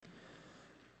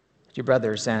Dear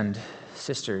brothers and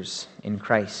sisters in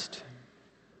Christ,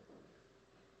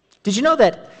 did you know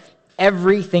that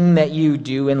everything that you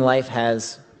do in life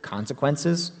has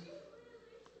consequences?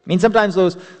 I mean, sometimes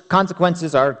those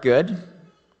consequences are good.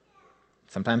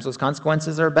 Sometimes those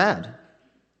consequences are bad.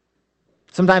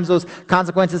 Sometimes those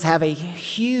consequences have a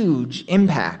huge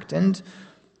impact, and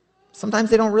sometimes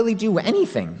they don't really do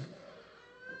anything.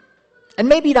 And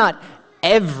maybe not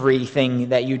everything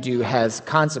that you do has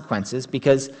consequences,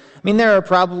 because, there are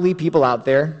probably people out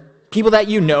there, people that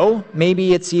you know,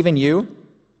 maybe it's even you,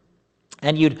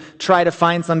 and you'd try to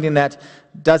find something that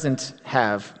doesn't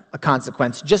have a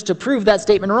consequence just to prove that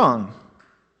statement wrong.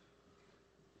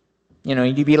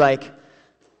 You'd be like,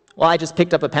 well, I just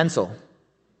picked up a pencil.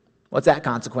 What's that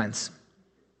consequence?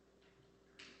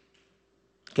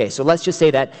 Okay, so let's just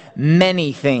say that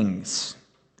many things,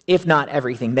 if not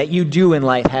everything, that you do in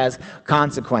life has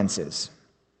consequences.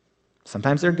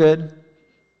 Sometimes they're good,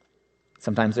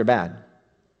 sometimes they're bad.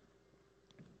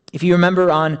 If you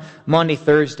remember on Maundy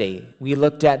Thursday, we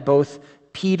looked at both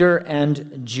Peter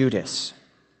and Judas.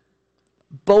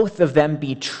 Both of them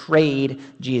betrayed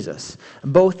Jesus.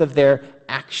 Both of their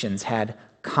actions had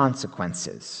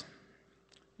consequences.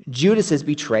 Judas's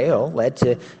betrayal led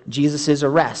to Jesus'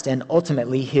 arrest and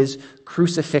ultimately his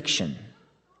crucifixion.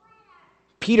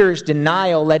 Peter's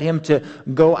denial led him to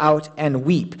go out and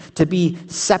weep, to be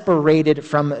separated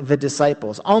from the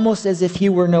disciples, almost as if he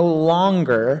were no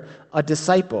longer a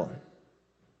disciple.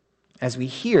 As we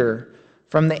hear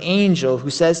from the angel who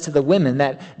says to the women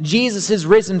that Jesus is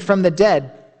risen from the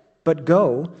dead, but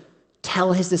go,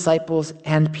 tell his disciples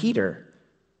and Peter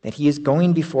that he is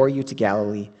going before you to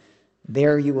Galilee.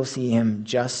 There you will see him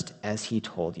just as he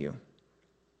told you.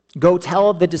 Go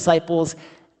tell the disciples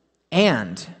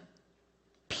and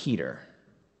Peter.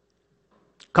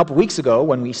 A couple weeks ago,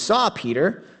 when we saw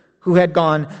Peter, who had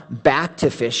gone back to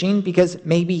fishing because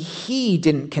maybe he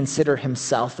didn't consider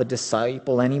himself a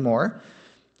disciple anymore,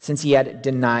 since he had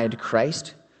denied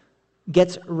Christ,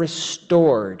 gets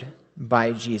restored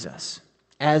by Jesus,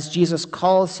 as Jesus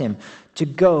calls him to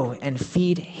go and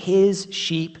feed his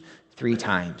sheep 3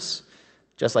 times,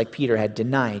 just like Peter had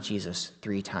denied Jesus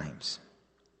 3 times.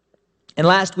 And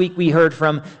last week we heard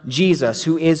from Jesus,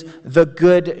 who is the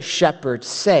good shepherd,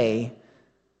 say,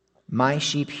 "My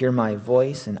sheep hear my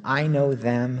voice, and I know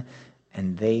them,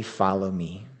 and they follow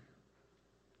me."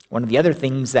 One of the other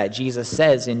things that Jesus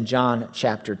says in John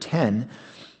chapter 10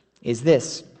 is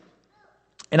this,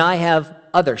 "And I have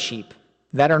other sheep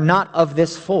that are not of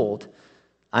this fold.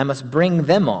 I must bring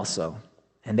them also,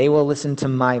 and they will listen to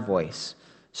my voice.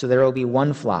 So there will be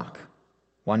one flock,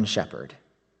 one shepherd."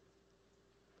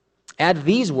 Add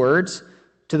these words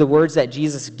to the words that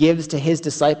Jesus gives to his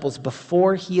disciples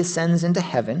before he ascends into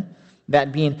heaven,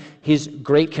 that being his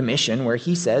great commission, where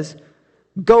he says,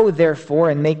 "Go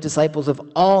therefore and make disciples of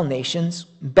all nations,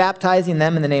 baptizing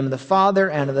them in the name of the Father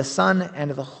and of the Son and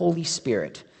of the Holy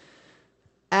Spirit."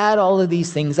 Add all of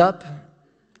these things up,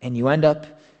 and you end up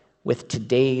with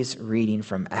today's reading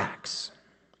from Acts,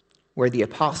 where the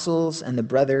apostles and the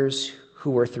brothers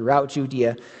who were throughout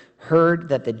Judea heard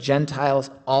that the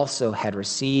Gentiles also had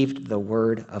received the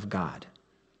word of God.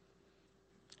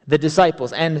 The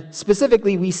disciples, and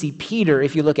specifically we see Peter,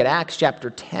 if you look at Acts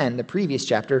chapter 10, the previous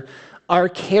chapter, are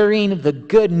carrying the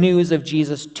good news of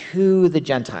Jesus to the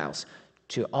Gentiles,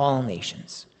 to all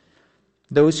nations.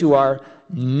 Those who are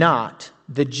not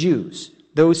the Jews,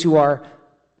 those who are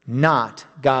not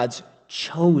God's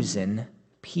chosen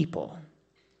people.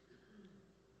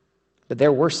 But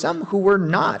there were some who were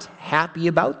not happy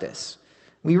about this.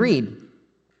 We read,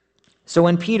 "So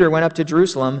when Peter went up to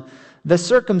Jerusalem, the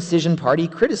circumcision party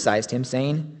criticized him,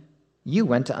 saying, 'You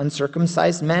went to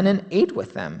uncircumcised men and ate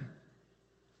with them.'"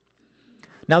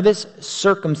 Now this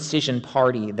circumcision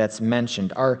party that's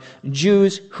mentioned are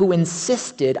Jews who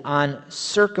insisted on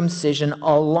circumcision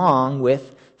along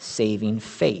with saving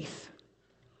faith.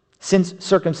 Since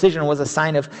circumcision was a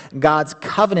sign of God's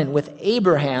covenant with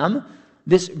Abraham,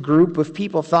 this group of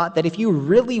people thought that if you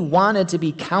really wanted to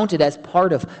be counted as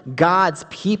part of God's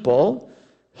people,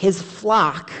 his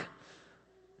flock,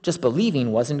 just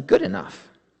believing wasn't good enough.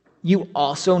 You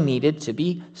also needed to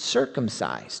be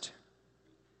circumcised.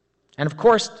 And of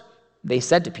course, they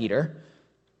said to Peter,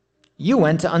 "You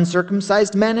went to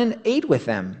uncircumcised men and ate with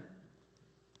them."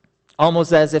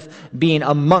 Almost as if being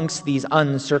amongst these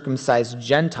uncircumcised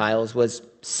Gentiles was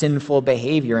sinful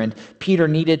behavior, and Peter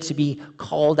needed to be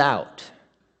called out.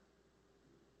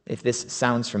 If this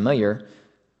sounds familiar,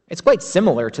 it's quite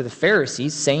similar to the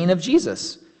Pharisees saying of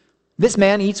Jesus, "This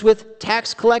man eats with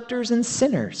tax collectors and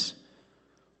sinners."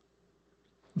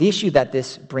 The issue that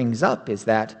this brings up is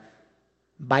that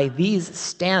by these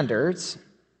standards,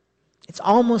 it's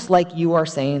almost like you are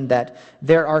saying that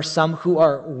there are some who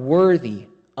are worthy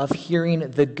of hearing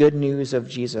the good news of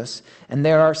Jesus, and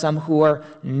there are some who are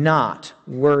not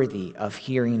worthy of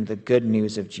hearing the good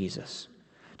news of Jesus.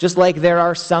 Just like there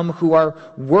are some who are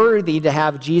worthy to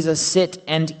have Jesus sit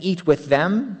and eat with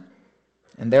them,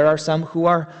 and there are some who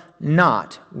are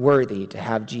not worthy to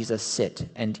have Jesus sit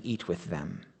and eat with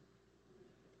them.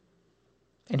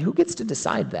 And who gets to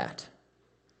decide that?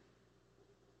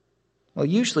 Well,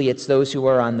 usually it's those who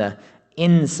are on the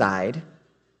inside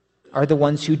are the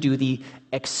ones who do the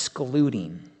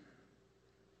excluding.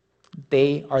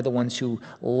 They are the ones who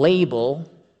label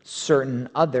certain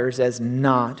others as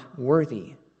not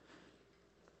worthy.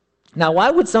 Now,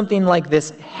 why would something like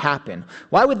this happen?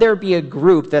 Why would there be a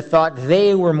group that thought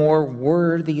they were more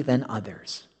worthy than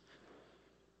others?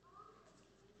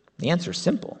 The answer is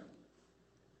simple.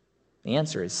 The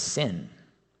answer is sin.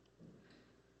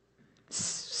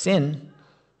 Sin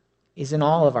is in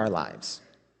all of our lives.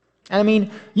 And I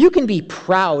mean, you can be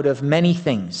proud of many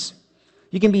things.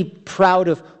 You can be proud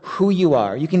of who you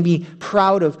are. You can be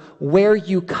proud of where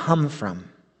you come from.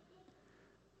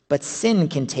 But sin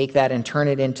can take that and turn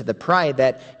it into the pride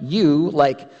that you,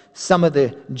 like some of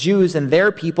the Jews and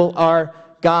their people, are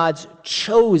God's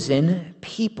chosen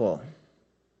people.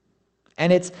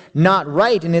 And it's not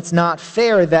right and it's not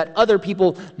fair that other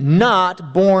people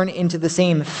not born into the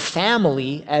same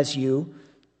family as you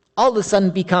all of a sudden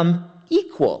become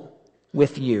equal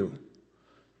with you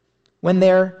when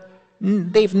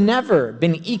they've never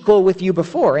been equal with you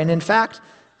before. And in fact,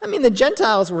 I mean, the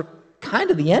Gentiles were kind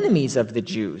of the enemies of the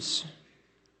Jews.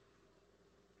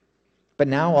 But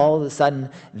now all of a sudden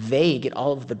they get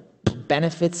all of the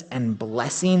benefits and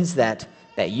blessings that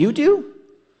you do,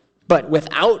 but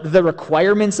without the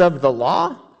requirements of the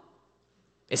law,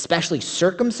 especially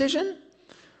circumcision.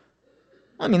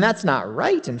 I mean, that's not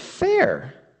right and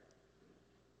fair.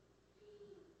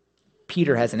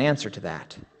 Peter has an answer to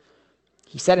that.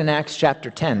 He said in Acts chapter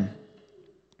 10,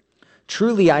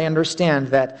 "Truly I understand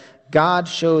that God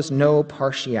shows no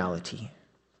partiality."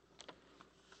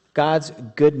 God's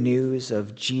good news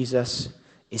of Jesus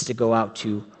is to go out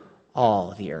to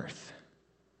all the earth,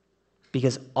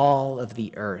 because all of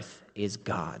the earth is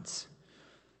God's.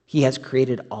 He has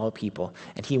created all people,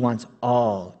 and he wants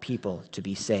all people to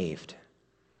be saved.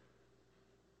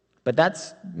 But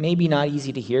that's maybe not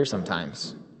easy to hear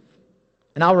sometimes.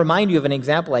 And I'll remind you of an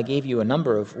example I gave you a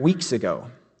number of weeks ago.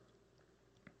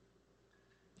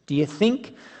 Do you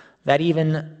think that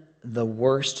even the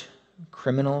worst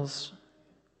criminals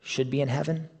should be in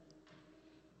heaven?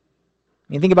 I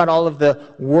mean, think about all of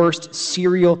the worst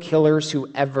serial killers who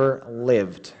ever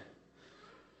lived.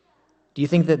 Do you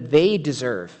think that they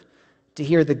deserve to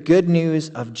hear the good news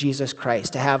of Jesus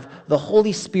Christ, to have the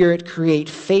Holy Spirit create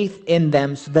faith in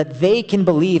them so that they can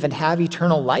believe and have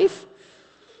eternal life?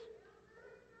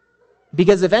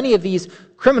 Because if any of these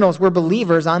criminals were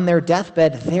believers on their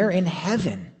deathbed, they're in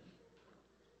heaven.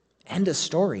 End of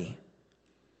story.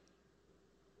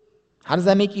 How does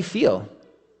that make you feel?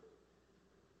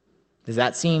 Does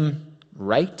that seem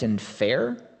right and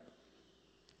fair?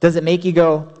 Does it make you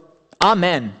go,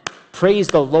 "Amen, praise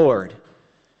the Lord"?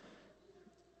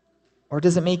 Or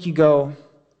does it make you go,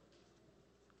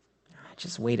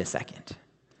 "Just wait a second.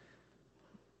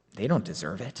 They don't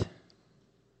deserve it"?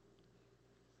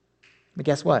 But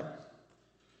guess what?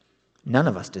 None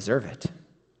of us deserve it.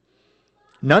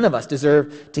 None of us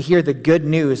deserve to hear the good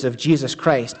news of Jesus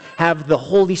Christ, have the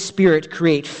Holy Spirit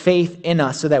create faith in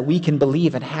us so that we can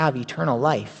believe and have eternal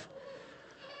life.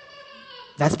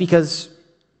 That's because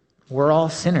we're all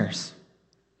sinners.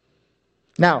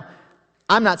 Now,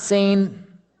 I'm not saying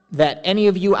that any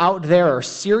of you out there are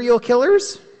serial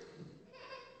killers,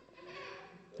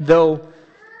 though,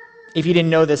 if you didn't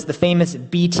know this, the famous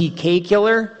BTK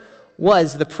killer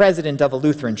was the president of a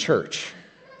Lutheran church.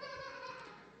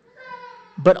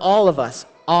 But all of us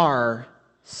are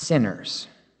sinners.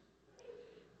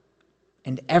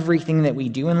 And everything that we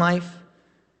do in life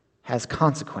has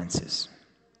consequences.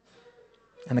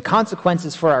 And the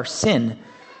consequences for our sin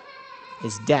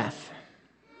is death.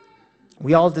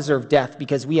 We all deserve death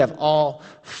because we have all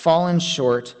fallen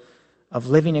short of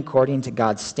living according to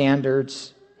God's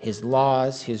standards, his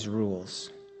laws, his rules.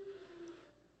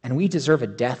 And we deserve a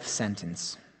death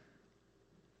sentence.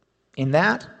 In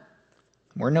that,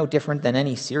 we're no different than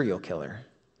any serial killer.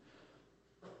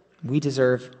 We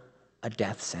deserve a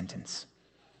death sentence.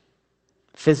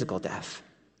 Physical death.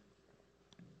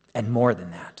 And more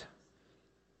than that.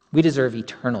 We deserve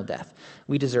eternal death.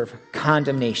 We deserve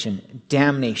condemnation,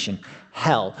 damnation,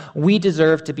 hell. We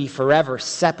deserve to be forever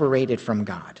separated from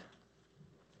God.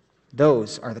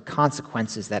 Those are the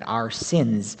consequences that our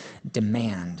sins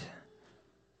demand.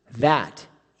 That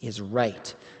is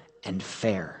right and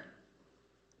fair.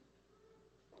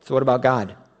 So what about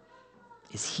God?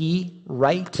 Is he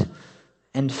right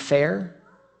and fair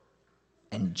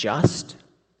and just?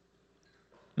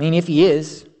 I mean, if he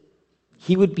is,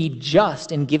 he would be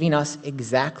just in giving us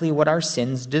exactly what our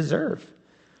sins deserve.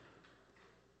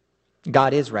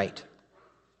 God is right,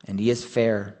 and he is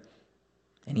fair,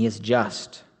 and he is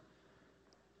just,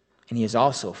 and he is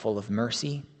also full of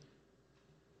mercy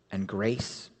and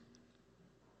grace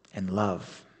and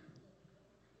love.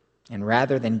 And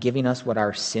rather than giving us what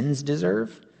our sins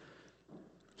deserve,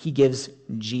 he gives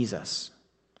Jesus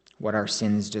what our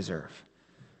sins deserve.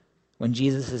 When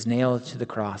Jesus is nailed to the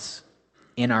cross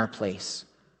in our place,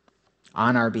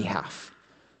 on our behalf,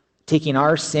 taking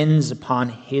our sins upon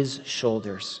his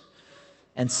shoulders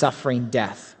and suffering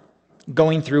death,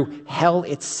 going through hell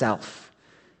itself,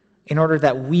 in order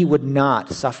that we would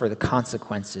not suffer the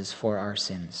consequences for our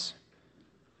sins.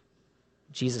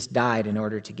 Jesus died in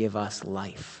order to give us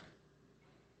life.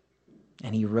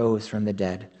 And he rose from the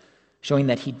dead, showing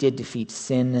that he did defeat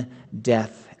sin,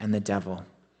 death, and the devil.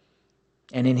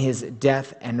 And in his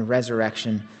death and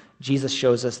resurrection, Jesus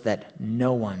shows us that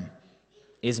no one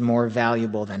is more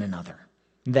valuable than another,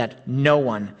 that no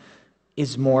one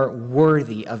is more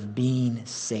worthy of being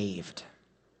saved.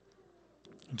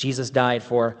 Jesus died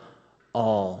for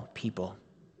all people,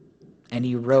 and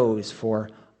he rose for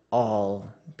all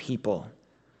people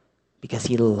because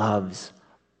he loves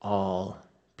all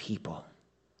people.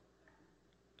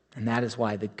 And that is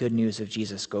why the good news of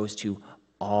Jesus goes to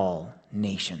all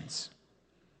nations.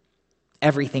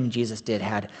 Everything Jesus did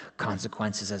had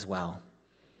consequences as well.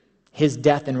 His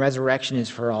death and resurrection is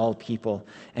for all people,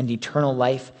 and eternal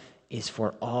life is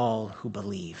for all who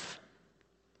believe.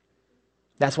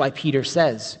 That's why Peter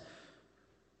says,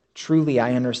 "Truly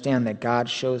I understand that God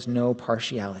shows no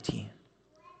partiality."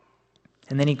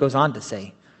 And then he goes on to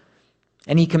say,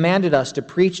 "And he commanded us to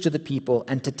preach to the people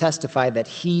and to testify that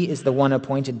he is the one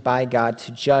appointed by God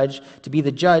to be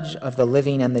the judge of the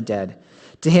living and the dead.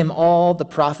 To him all the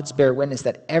prophets bear witness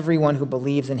that everyone who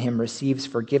believes in him receives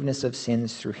forgiveness of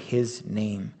sins through his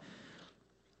name."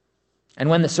 And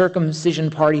when the circumcision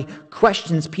party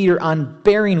questions Peter on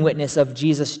bearing witness of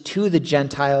Jesus to the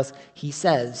Gentiles, he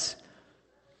says,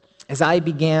 "As I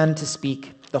began to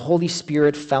speak, the Holy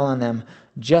Spirit fell on them,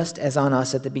 just as on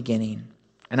us at the beginning.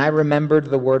 And I remembered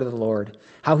the word of the Lord,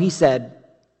 how he said,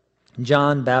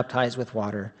 'John baptized with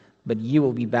water, but you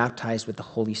will be baptized with the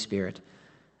Holy Spirit.'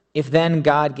 If then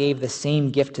God gave the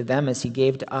same gift to them as he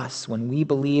gave to us when we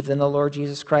believed in the Lord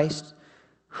Jesus Christ,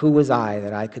 who was I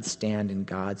that I could stand in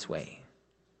God's way?"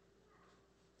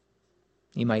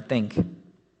 You might think,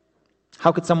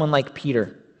 how could someone like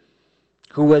Peter,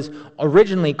 who was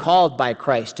originally called by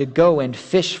Christ to go and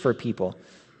fish for people,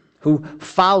 who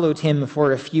followed him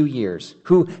for a few years,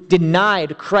 who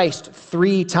denied Christ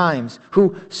 3 times,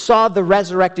 who saw the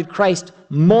resurrected Christ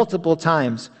multiple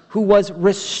times, who was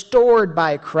restored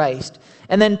by Christ,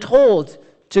 and then told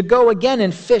to go again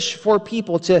and fish for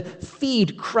people, to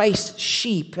feed Christ's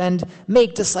sheep and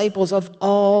make disciples of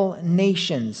all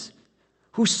nations,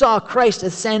 who saw Christ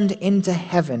ascend into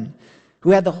heaven,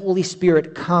 who had the Holy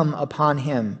Spirit come upon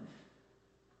him,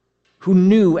 who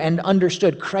knew and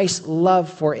understood Christ's love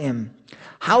for him,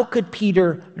 how could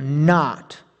Peter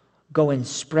not go and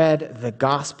spread the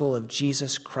gospel of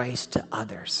Jesus Christ to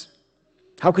others?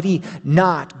 How could he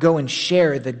not go and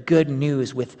share the good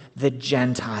news with the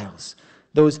Gentiles,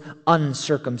 those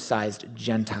uncircumcised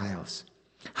Gentiles?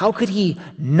 How could he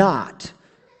not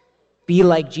be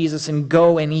like Jesus and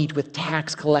go and eat with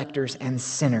tax collectors and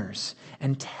sinners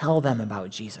and tell them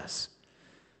about Jesus?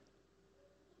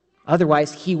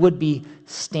 Otherwise, he would be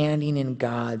standing in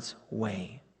God's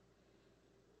way.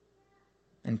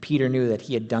 And Peter knew that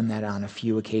he had done that on a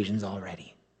few occasions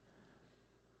already.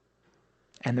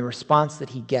 And the response that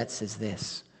he gets is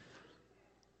this: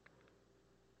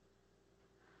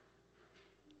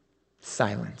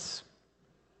 silence.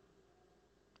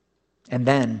 And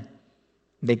then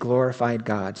they glorified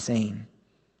God, saying,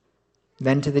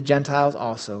 "Then to the Gentiles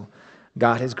also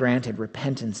God has granted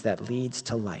repentance that leads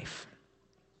to life."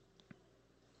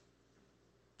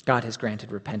 God has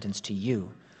granted repentance to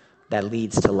you that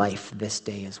leads to life this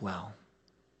day as well.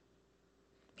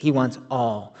 He wants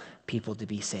all people to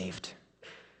be saved.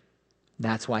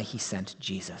 That's why he sent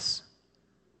Jesus.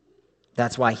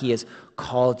 That's why he has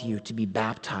called you to be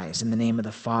baptized in the name of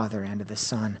the Father and of the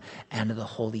Son and of the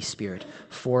Holy Spirit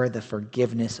for the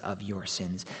forgiveness of your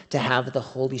sins, to have the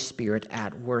Holy Spirit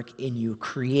at work in you,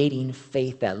 creating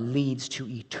faith that leads to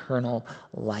eternal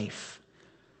life.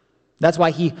 That's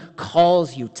why he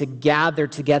calls you to gather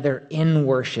together in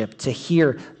worship, to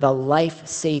hear the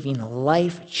life-saving,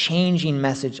 life-changing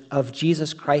message of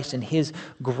Jesus Christ and his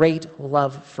great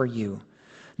love for you.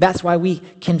 That's why we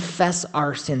confess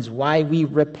our sins, why we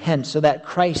repent, so that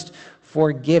Christ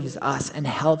forgives us and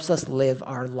helps us live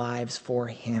our lives for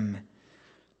him.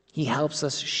 He helps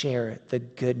us share the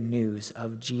good news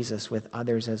of Jesus with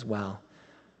others as well.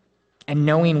 And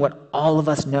knowing what all of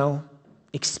us know,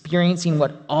 experiencing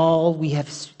what all we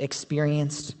have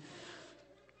experienced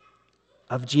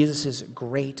of Jesus'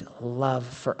 great love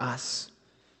for us,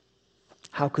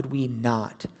 how could we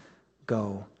not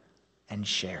go and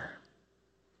share?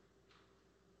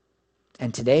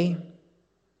 And today,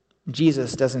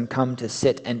 Jesus doesn't come to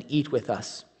sit and eat with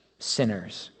us,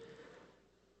 sinners.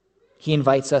 He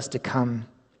invites us to come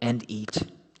and eat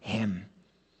him,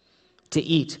 to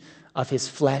eat of his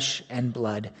flesh and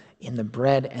blood in the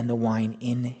bread and the wine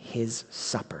in his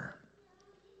supper,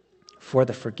 for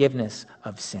the forgiveness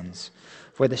of sins,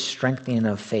 for the strengthening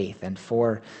of faith, and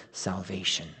for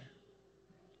salvation.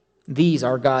 These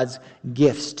are God's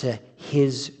gifts to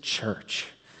his church,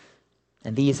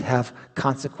 and these have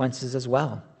consequences as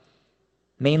well,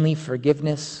 mainly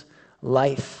forgiveness,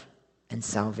 life, and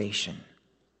salvation,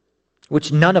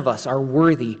 which none of us are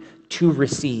worthy to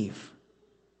receive.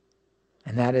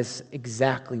 And that is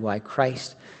exactly why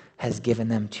Christ has given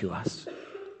them to us,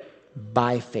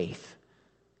 by faith,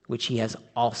 which he has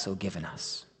also given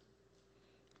us,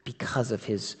 because of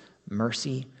his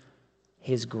mercy,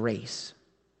 his grace,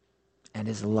 and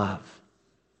his love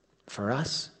for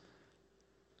us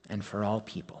and for all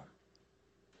people.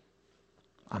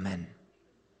 Amen.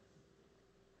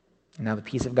 And now the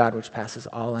peace of God, which passes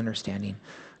all understanding,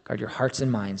 guard your hearts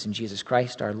and minds in Jesus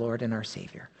Christ, our Lord and our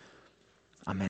Savior.